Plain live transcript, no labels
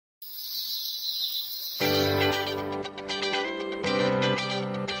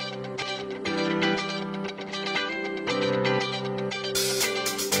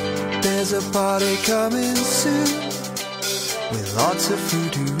There's a party coming soon, with lots of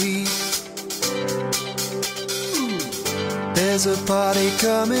food to eat. There's a party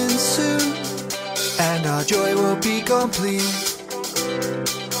coming soon, and our joy will be complete.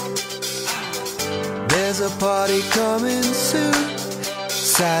 There's a party coming soon,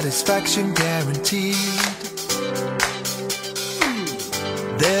 satisfaction guaranteed.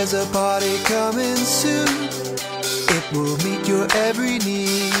 There's a party coming soon, it will meet your every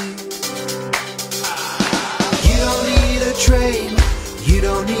need. You don't need a train, you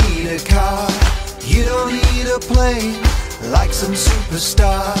don't need a car, you don't need a plane like some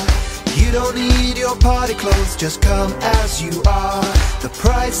superstar. You don't need your party clothes, just come as you are. The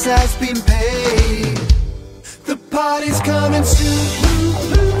price has been paid. The party's coming soon.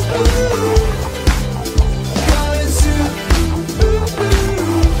 Coming soon.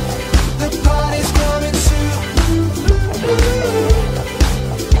 The party's coming soon.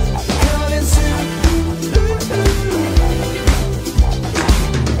 Coming soon.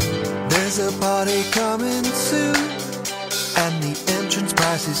 There's a party coming soon, and the entrance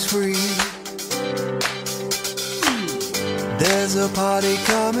price is free. There's a party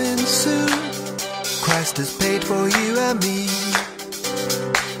coming soon, Christ has paid for you and me.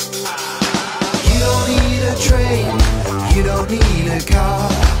 You don't need a train, you don't need a car,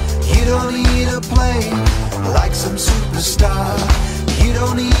 you don't need a plane like some superstar. You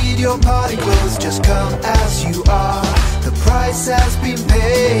don't need your party clothes, just come as you are. The price has been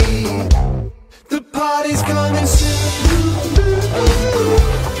paid. The party's coming soon.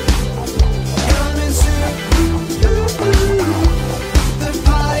 Coming soon. The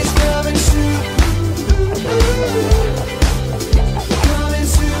party's coming soon. Coming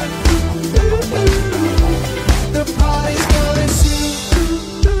soon. The party's coming soon.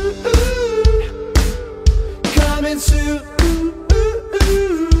 Coming soon.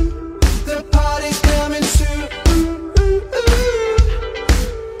 The party's coming soon.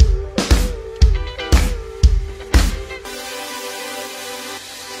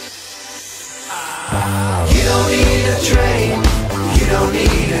 You don't need a train, you don't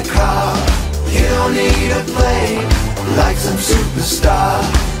need a car, you don't need a plane like some superstar.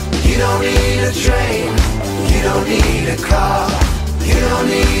 You don't need a train, you don't need a car, you don't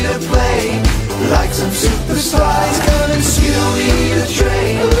need a plane like some superstar. You don't need a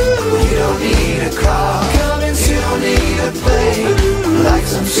train, you don't need a car, you don't need a plane like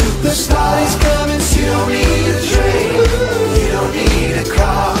some superstar. You don't need a train, you don't need a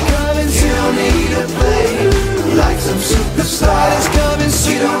car, you don't need a plane like some superstar.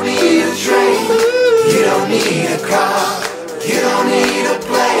 You don't need a train, you don't need a car, you don't need a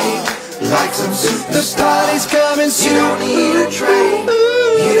plane like some superstar. You don't need a train,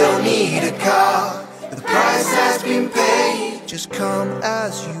 you don't need a car, the price has been paid. Just come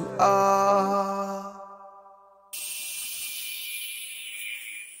as you are.